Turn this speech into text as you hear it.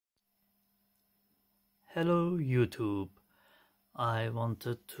Hello YouTube, I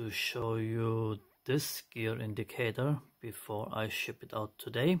wanted to show you this gear indicator before I ship it out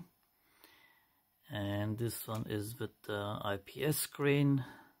today. And this one is with the IPS screen,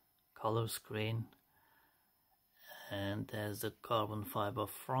 color screen, and there's the carbon fiber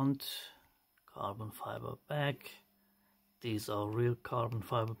front, carbon fiber back. These are real carbon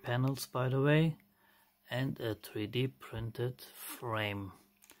fiber panels, by the way, and a 3D printed frame.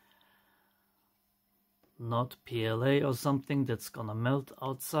 Not PLA or something that's gonna melt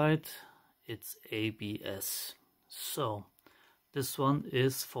outside, it's ABS. So this one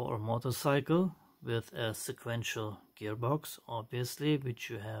is for a motorcycle with a sequential gearbox, obviously,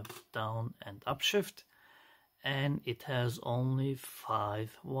 which you have down and upshift, and it has only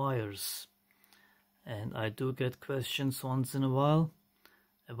 5 wires. And I do get questions once in a while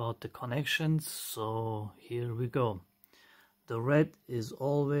about the connections, so here we go. The red is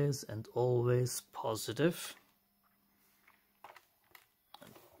always and always positive,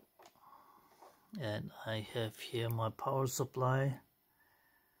 and I have here my power supply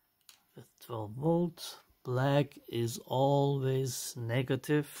with 12 volts. Black is always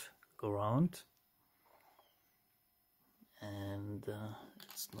negative ground, and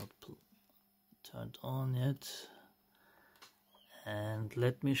it's not turned on yet. And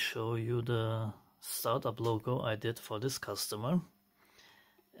let me show you the startup logo I did for this customer,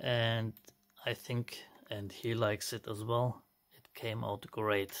 and I think, and he likes it as well, it came out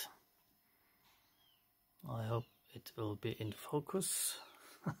great. I hope it will be in focus.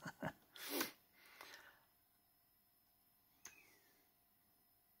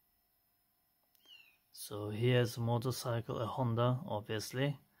 So here's a motorcycle, a Honda,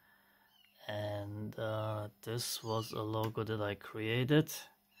 obviously, and this was a logo that I created.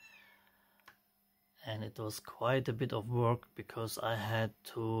 And it was quite a bit of work because I had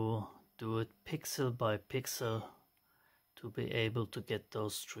to do it pixel by pixel to be able to get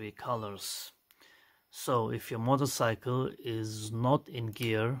those 3 colors. So if your motorcycle is not in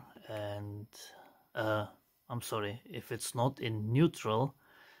gear and if it's not in neutral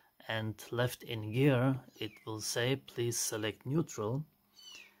and left in gear, it will say please select neutral,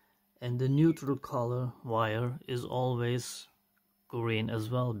 and the neutral color wire is always green as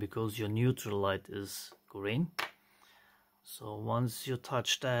well, because your neutral light is green. So once you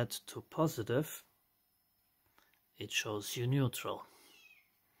touch that to positive, it shows you neutral.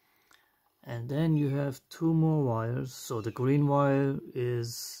 And then you have 2 more wires. So the green wire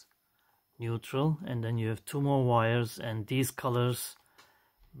is neutral, and then you have 2 more wires, and these colors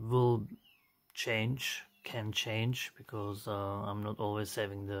will change, can change, because I'm not always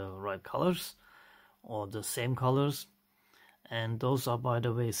having the right colors or the same colors. And those are, by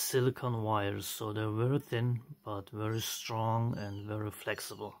the way, silicone wires, so they're very thin but very strong and very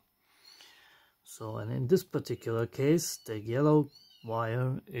flexible. So, and in this particular case, the yellow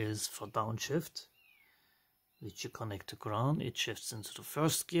wire is for downshift, which you connect to ground. It shifts into the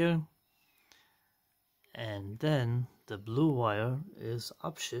first gear. And then the blue wire is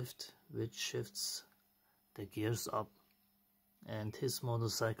upshift, which shifts the gears up. And his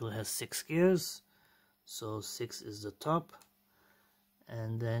motorcycle has 6 gears, so 6 is the top.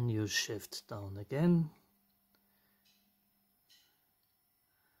 And then you shift down again,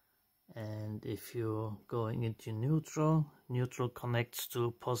 and if you're going into neutral, neutral connects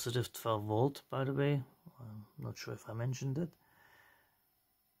to positive 12 volt, by the way. I'm not sure if I mentioned it.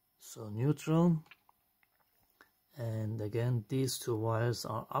 So neutral, and again these 2 wires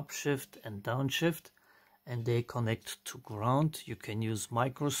are upshift and downshift, and they connect to ground. You can use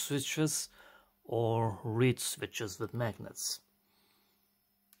micro switches or reed switches with magnets.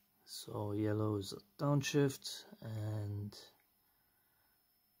 So yellow is a downshift and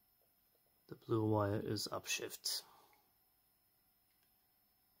the blue wire is upshift.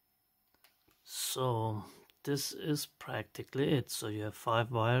 So this is practically it. So you have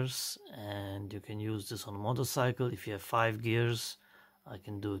 5 wires, and you can use this on a motorcycle. If you have 5 gears, I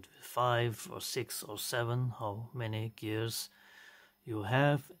can do it with 5 or 6 or 7, how many gears you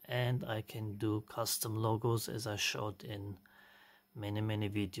have, and I can do custom logos as I showed in many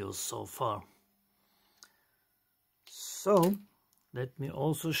videos so far. So let me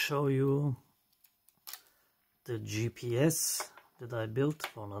also show you the GPS that I built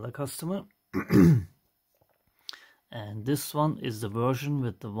for another customer. And this one is the version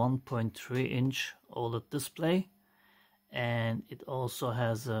with the 1.3 inch OLED display, and it also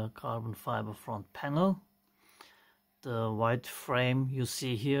has a carbon fiber front panel. The white frame you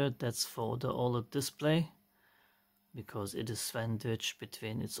see here, that's for the OLED display, because it is sandwiched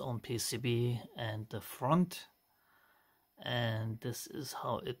between its own PCB and the front. And this is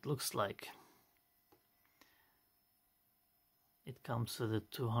how it looks like. It comes with a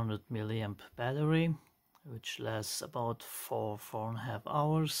 200 milliamp battery, which lasts about 4.5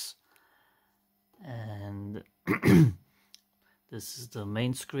 hours. And this is the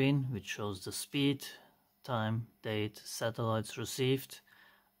main screen, which shows the speed, time, date, satellites received,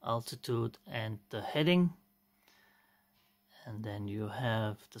 altitude, and the heading. And then you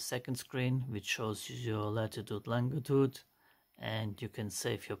have the second screen, which shows you your latitude, longitude, and you can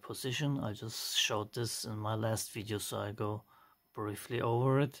save your position. I just showed this in my last video, so I go briefly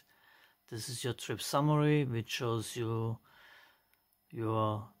over it. This is your trip summary, which shows you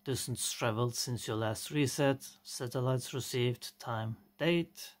your distance traveled since your last reset, satellites received, time,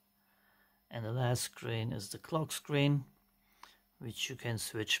 date. And the last screen is the clock screen, which you can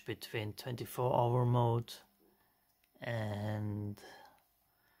switch between 24-hour mode and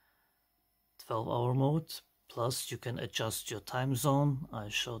 12-hour mode. Plus you can adjust your time zone. I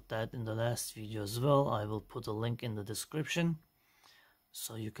showed that in the last video as well. I will put a link in the description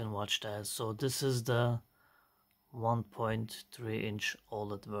so you can watch that. So this is the 1.3 inch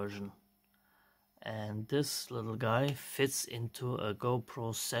OLED version, and this little guy fits into a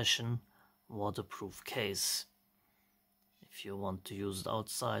GoPro Session waterproof case if you want to use it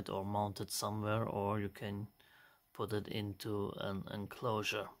outside or mount it somewhere, or you can put it into an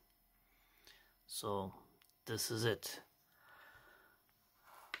enclosure. So this is it.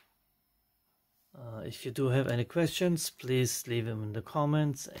 If you do have any questions, please leave them in the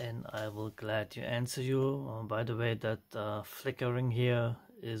comments and I will gladly answer you. By the way, that flickering here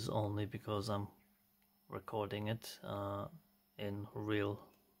is only because I'm recording it in real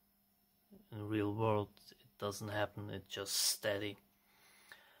world. It doesn't happen, it's just steady.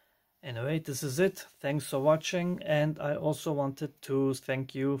 Anyway, this is it. Thanks for watching, and I also wanted to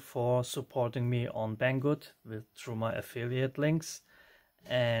thank you for supporting me on Banggood through my affiliate links,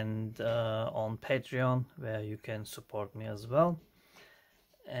 and on Patreon, where you can support me as well.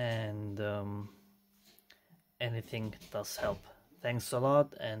 And anything does help. Thanks a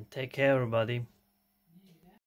lot and take care, everybody.